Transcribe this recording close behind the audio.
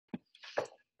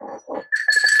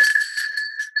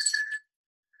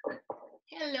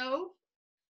Hello,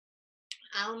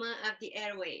 Alma of the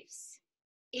Airwaves.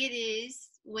 It is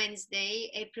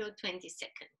Wednesday, April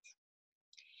 22nd.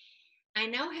 I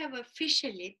now have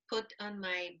officially put on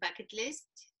my bucket list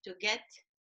to get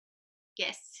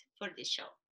guests for this show.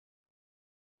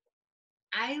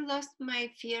 I lost my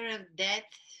fear of death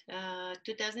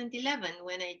 2011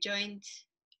 when I joined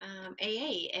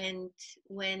AA, and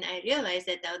when I realized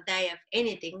that I'll die of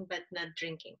anything but not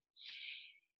drinking.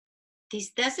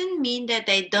 This doesn't mean that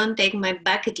I don't take my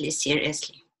bucket list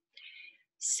seriously.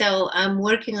 So I'm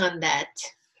working on that.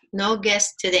 No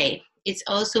guest today. It's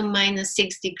also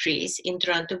 -6 degrees in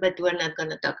Toronto, but we're not going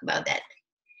to talk about that.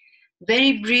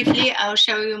 Very briefly, I'll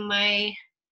show you my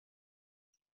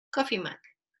coffee mug.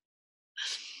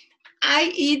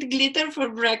 I eat glitter for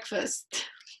breakfast.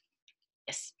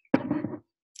 Yes.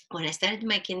 When I started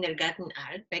my kindergarten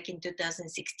art back in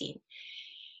 2016,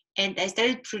 and I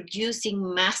started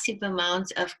producing massive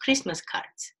amounts of Christmas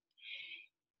cards.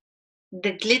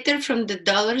 The glitter from the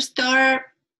dollar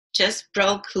store just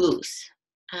broke loose.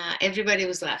 Everybody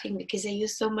was laughing because I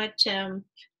used so much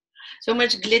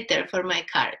glitter for my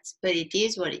cards, but it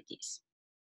is what it is.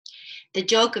 The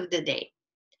joke of the day.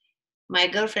 My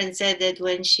girlfriend said that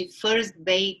when she first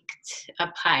baked a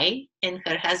pie and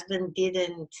her husband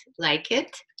didn't like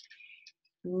it,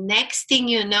 next thing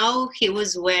you know, he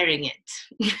was wearing it.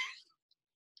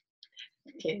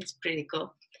 Okay, it's pretty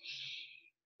cool.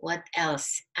 What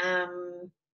else?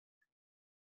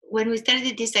 When we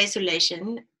started this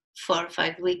isolation 4 or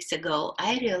 5 weeks ago,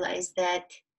 I realized that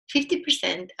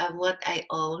 50% of what I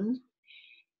own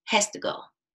has to go.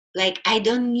 Like, I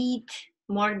don't need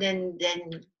more than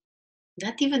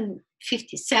not even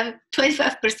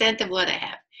 25% of what I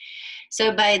have.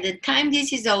 So by the time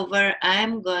this is over,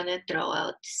 I'm gonna throw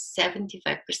out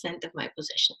 75% of my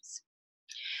possessions.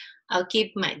 I'll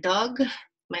keep my dog,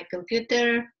 my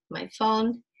computer, my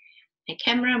phone, my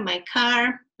camera, my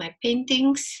car, my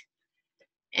paintings,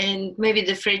 and maybe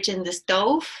the fridge and the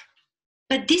stove.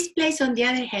 But this place, on the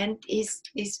other hand, is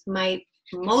my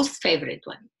most favorite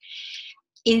one.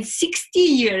 In 60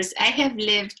 years, I have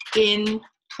lived in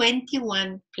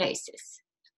 21 places.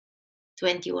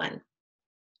 21.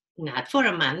 Not for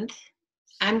a month.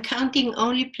 I'm counting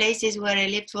only places where I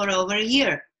lived for over a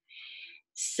year.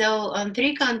 So on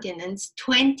 3 continents,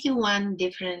 21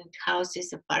 different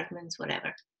houses, apartments,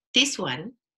 whatever. This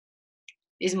one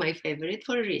is my favorite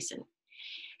for a reason.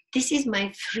 This is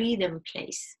my freedom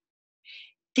place.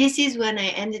 This is when I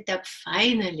ended up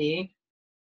finally,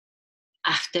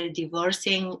 after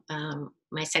divorcing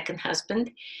my second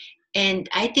husband. And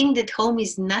I think that home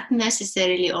is not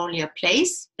necessarily only a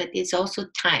place, but it's also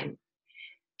time.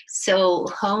 So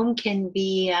home can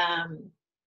be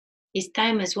is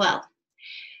time as well.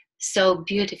 So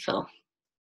beautiful.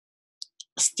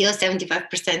 Still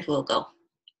 75% will go.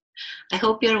 I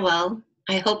hope you're well.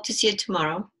 I hope to see you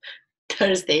tomorrow,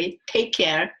 Thursday. Take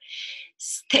care.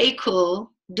 Stay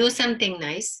cool. Do something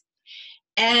nice.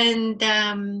 And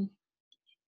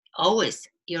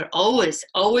you're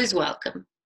always welcome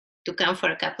to come for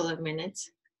a couple of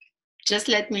minutes. Just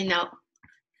let me know.